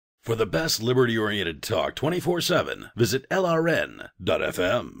For the best liberty-oriented talk 24/7, visit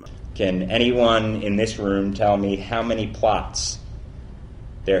LRN.FM. Can anyone in this room tell me how many plots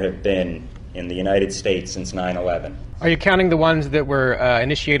there have been in the United States since 9/11? Are you counting the ones that were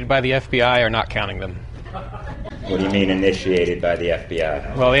initiated by the FBI or not counting them? What do you mean initiated by the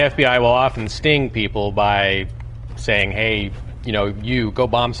FBI? Well, the FBI will often sting people by saying, hey, you go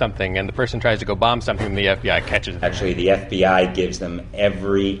bomb something, and the person tries to go bomb something and the FBI catches them. Actually, the FBI gives them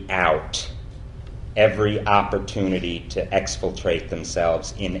every opportunity to exfiltrate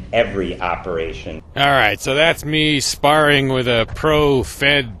themselves in every operation. All right, so that's me sparring with a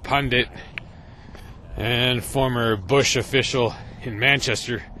pro-Fed pundit and former Bush official in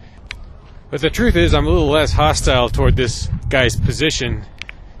Manchester. But the truth is, I'm a little less hostile toward this guy's position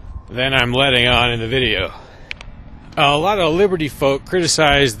than I'm letting on in the video. A lot of Liberty folk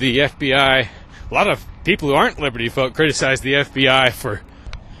criticize the FBI. A lot of people who aren't Liberty folk criticize the FBI for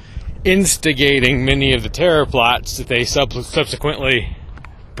instigating many of the terror plots that they subsequently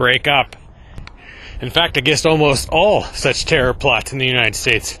break up. In fact, I guess almost all such terror plots in the United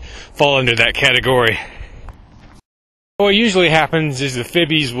States fall under that category. What usually happens is the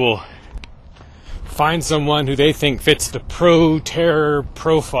Fibbies will find someone who they think fits the pro-terror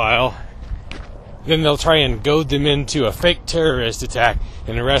profile. Then they'll try and goad them into a fake terrorist attack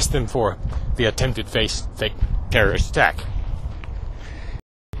and arrest them for the attempted fake terrorist attack.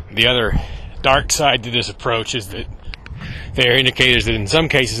 The other dark side to this approach is that there are indicators that in some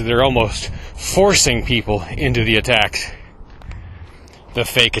cases they're almost forcing people into the attacks, the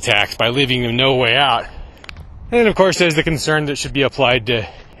fake attacks, by leaving them no way out. And then, of course, there's the concern that should be applied to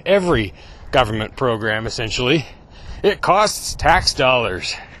every government program, essentially. It costs tax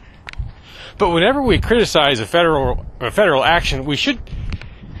dollars. But whenever we criticize a federal action, we should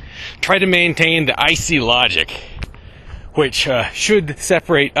try to maintain the icy logic, which should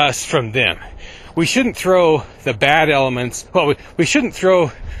separate us from them. We shouldn't throw the bad elements, we shouldn't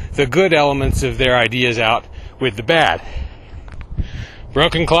throw the good elements of their ideas out with the bad.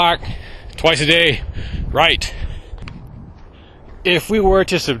 Broken clock, twice a day, right. If we were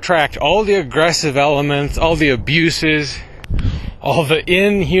to subtract all the aggressive elements, all the abuses, all the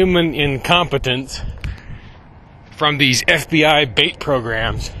inhuman incompetence from these FBI bait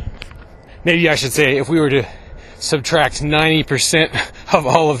programs, maybe I should say if we were to subtract 90% of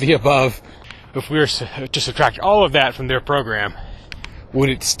all of the above, if we were to subtract all of that from their program, would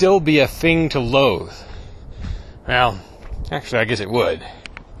it still be a thing to loathe? Well, actually I guess it would,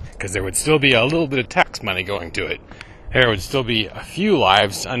 because there would still be a little bit of tax money going to it. There would still be a few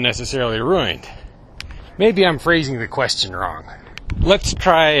lives unnecessarily ruined. Maybe I'm phrasing the question wrong. Let's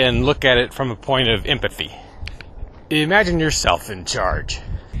try and look at it from a point of empathy. Imagine yourself in charge.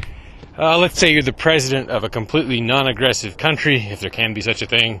 Let's say you're the president of a completely non-aggressive country, if there can be such a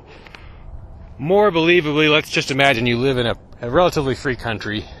thing. More believably, let's just imagine you live in a relatively free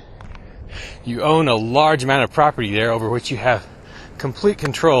country. You own a large amount of property there over which you have complete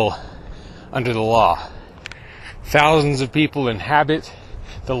control under the law. Thousands of people inhabit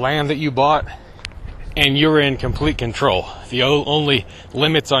the land that you bought, and you're in complete control. The only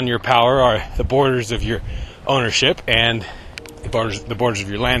limits on your power are the borders of your ownership and the borders of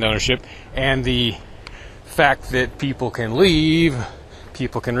your land ownership, and the fact that people can leave,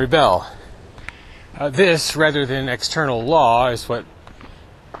 people can rebel. This, rather than external law, is what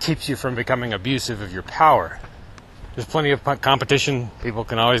keeps you from becoming abusive of your power. There's plenty of competition. People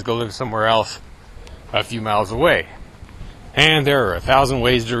can always go live somewhere else a few miles away. And there are 1,000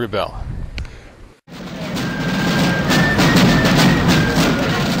 ways to rebel.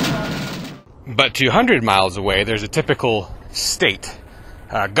 But 200 miles away, there's a typical state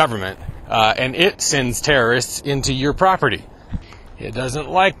government, and it sends terrorists into your property. It doesn't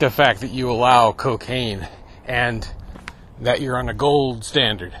like the fact that you allow cocaine and that you're on a gold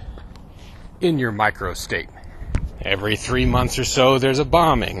standard in your microstate. Every 3 months or so, there's a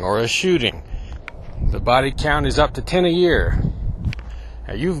bombing or a shooting. The body count is up to 10 a year.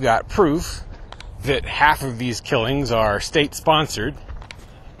 Now, you've got proof that half of these killings are state-sponsored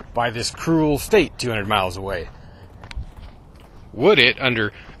by this cruel state 200 miles away. Would it,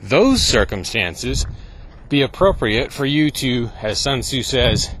 under those circumstances, be appropriate for you to, as Sun Tzu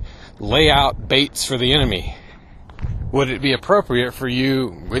says, lay out baits for the enemy? Would it be appropriate for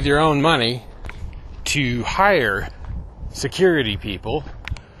you, with your own money, to hire security people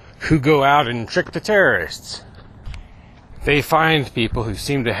who go out and trick the terrorists? They find people who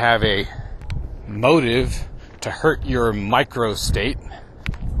seem to have a motive to hurt your microstate,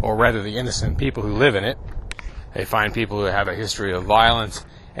 or rather the innocent people who live in it. They find people who have a history of violence,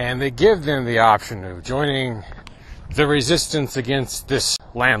 and they give them the option of joining the resistance against this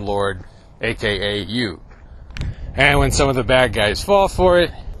landlord, aka you. And when some of the bad guys fall for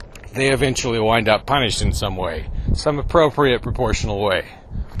it, they eventually wind up punished in some way, some appropriate proportional way.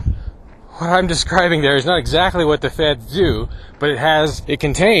 What I'm describing there is not exactly what the feds do, but it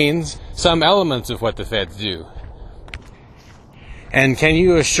contains some elements of what the feds do. And can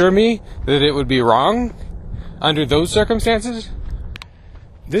you assure me that it would be wrong under those circumstances?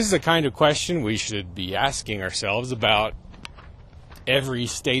 This is the kind of question we should be asking ourselves about every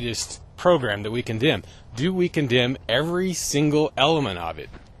statist program that we condemn. Do we condemn every single element of it?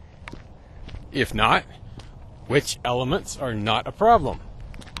 If not, which elements are not a problem?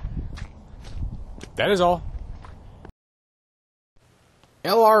 That is all.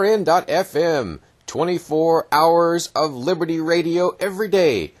 LRN.FM, 24 hours of Liberty Radio every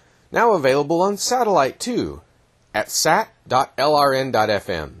day. Now available on satellite too, at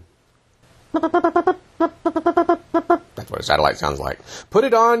sat.lrn.fm. That's what a satellite sounds like. Put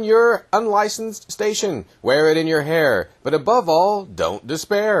it on your unlicensed station. Wear it in your hair. But above all, don't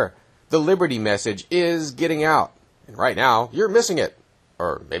despair. The Liberty message is getting out. And right now, you're missing it.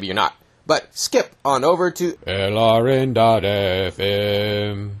 Or maybe you're not. But skip on over to LRN.FM.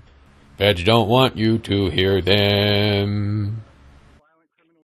 Feds don't want you to hear them.